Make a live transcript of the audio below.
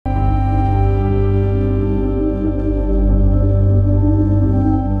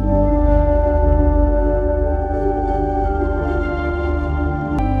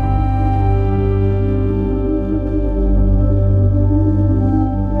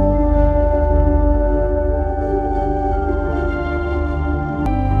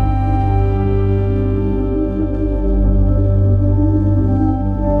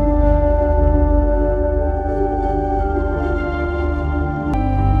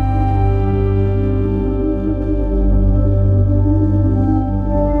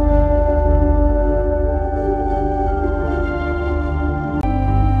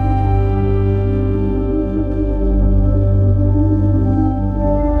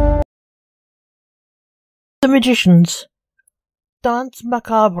The Magicians. Danse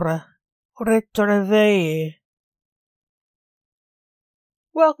Macabre Retravaillé.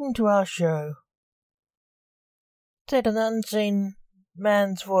 Welcome to our show. Said an unseen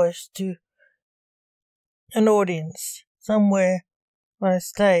man's voice to an audience somewhere on a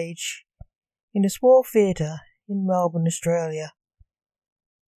stage in a small theatre in Melbourne, Australia.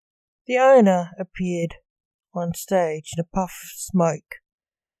 The owner appeared on stage in a puff of smoke.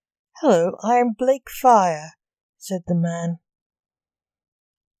 "Hello, I am Blake Fire," said the man,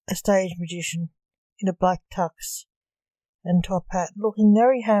 a stage magician in a black tux and top hat, looking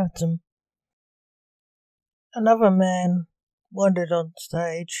very handsome. Another man wandered on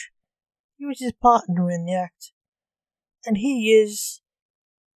stage. He was his partner in the act. "And he is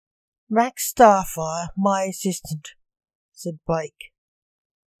Max Starfire, my assistant," said Blake.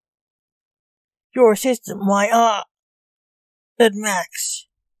 "Your assistant, my said Max,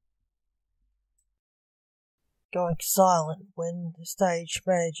 going silent when the stage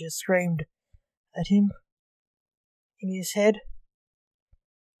manager screamed at him in his head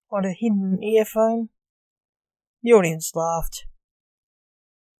on a hidden earphone. The audience laughed.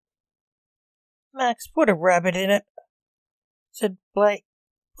 "Max, put a rabbit in it," said Blake,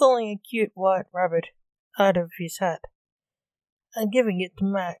 pulling a cute white rabbit out of his hat and giving it to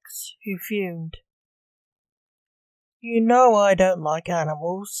Max, who fumed. "You know I don't like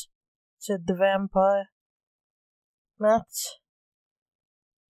animals," said the vampire. Max,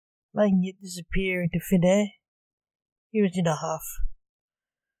 making it disappear into thin air. He was in a huff.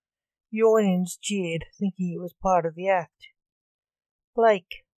 The audience cheered, thinking it was part of the act.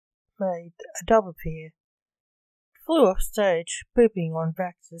 Blake made a double appear, flew off stage, pooping on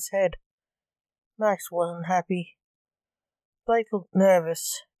Max's head. Max wasn't happy. Blake looked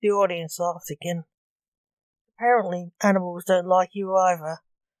nervous. The audience laughed again. "Apparently animals don't like you either,"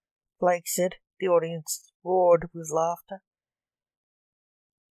 Blake said. The audience roared with laughter.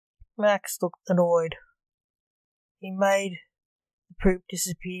 Max looked annoyed. He made the poop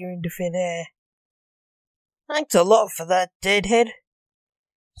disappear into thin air. "Thanks a lot for that, deadhead,"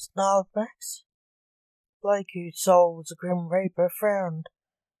 snarled Max. Blake, whose soul was a grim reaper, frowned.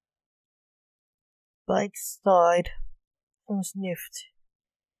 Blake sighed and sniffed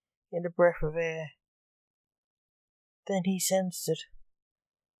in a breath of air. Then he sensed it.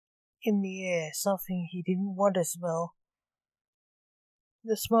 In the air, something he didn't want to smell.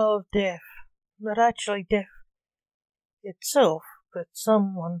 The smell of death. Not actually death itself, but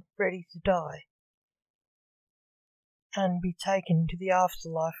someone ready to die and be taken to the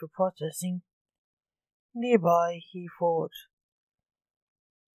afterlife for processing. Nearby, he thought.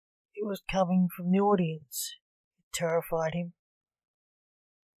 It was coming from the audience. It terrified him.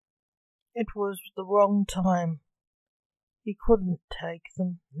 It was the wrong time. He couldn't take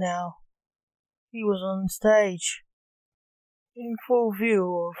them now. He was on stage, in full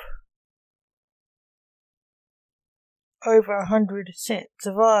view of over 100 sets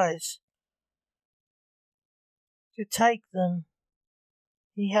of eyes. To take them,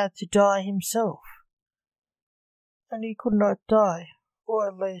 he had to die himself. And he could not die, or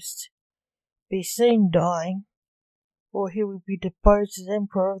at least be seen dying, or he would be deposed as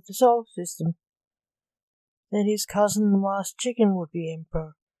Emperor of the Solar System. Then his cousin, the Masked Chicken, would be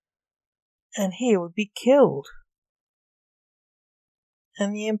Emperor, and he would be killed.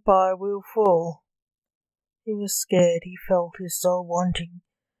 And the Empire will fall. He was scared. He felt his soul wanting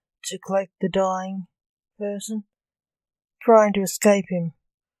to collect the dying person, trying to escape him.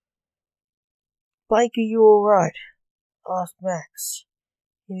 "Blake, are you all right?" asked Max,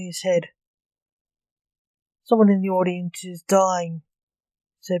 in his head. "Someone in the audience is dying,"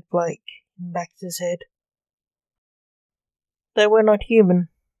 said Blake, in Max's head. "They were not human.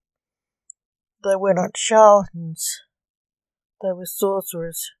 They were not charlatans. They were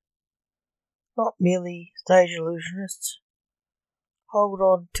sorcerers, not merely stage illusionists." "Hold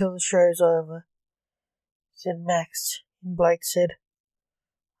on till the show's over," said Max in Blake's head.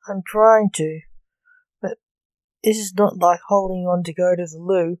 "I'm trying to, but this is not like holding on to go to the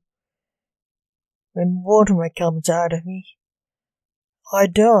loo. When water comes out of me, I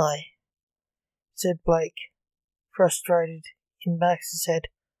die," said Blake, frustrated in Max's head.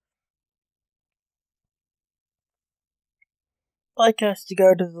 "Blake has to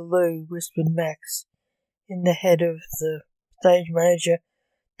go to the loo," whispered Max in the head of the stage manager,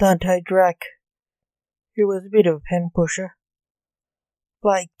 Dante Drac, who was a bit of a pen pusher.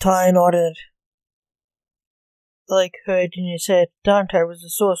 Blake tie-knotted it. Blake heard in his head Dante was a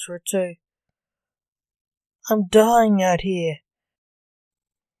sorcerer too. "I'm dying out here,"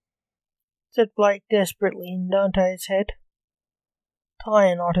 said Blake desperately in Dante's head.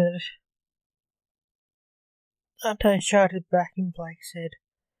 Tie-knotted it. Dante shouted back in Blake's head.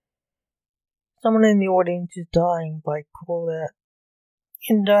 Someone in the audience is dying, Blake called out.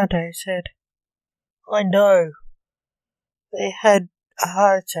 In Dante's head. I know. They had a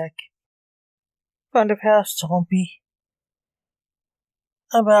heart attack. Front of house, Tommy.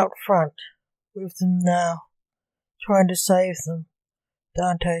 I'm out front with them now, trying to save them,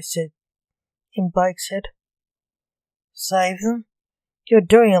 Dante said. In Blake's head. Save them? You're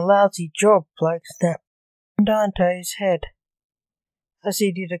doing a lousy job, Blake snapped. In Dante's head, as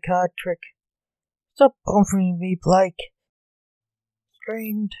he did a card trick. Stop bothering me, Blake,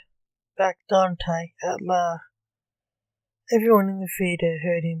 screamed back Dante out loud. Everyone in the theatre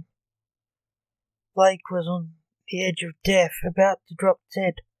heard him. Blake was on the edge of death, about to drop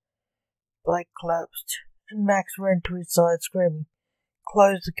dead. Blake collapsed, and Max ran to his side screaming,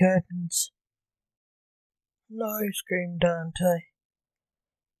 Close the curtains. No, screamed Dante.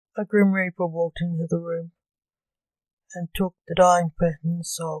 A Grim Reaper walked into the room and took the dying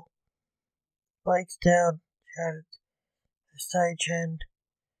person's soul. Blake's down, shouted the stagehand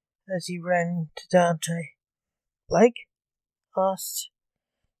as he ran to Dante. Blake? Asked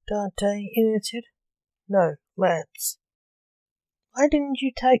Dante in his head. No, Lance. Why didn't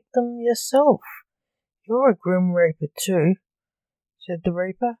you take them yourself? You're a Grim Reaper too, said the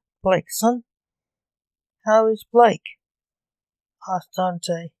Reaper. Blake's son. How is Blake? Asked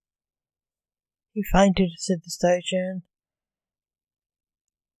Dante. He fainted, said the stagehand.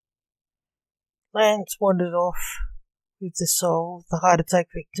 Lance wandered off with the soul of the heart attack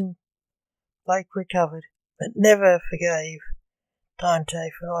victim. Blake recovered, but never forgave Dante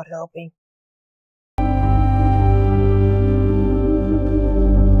for not helping.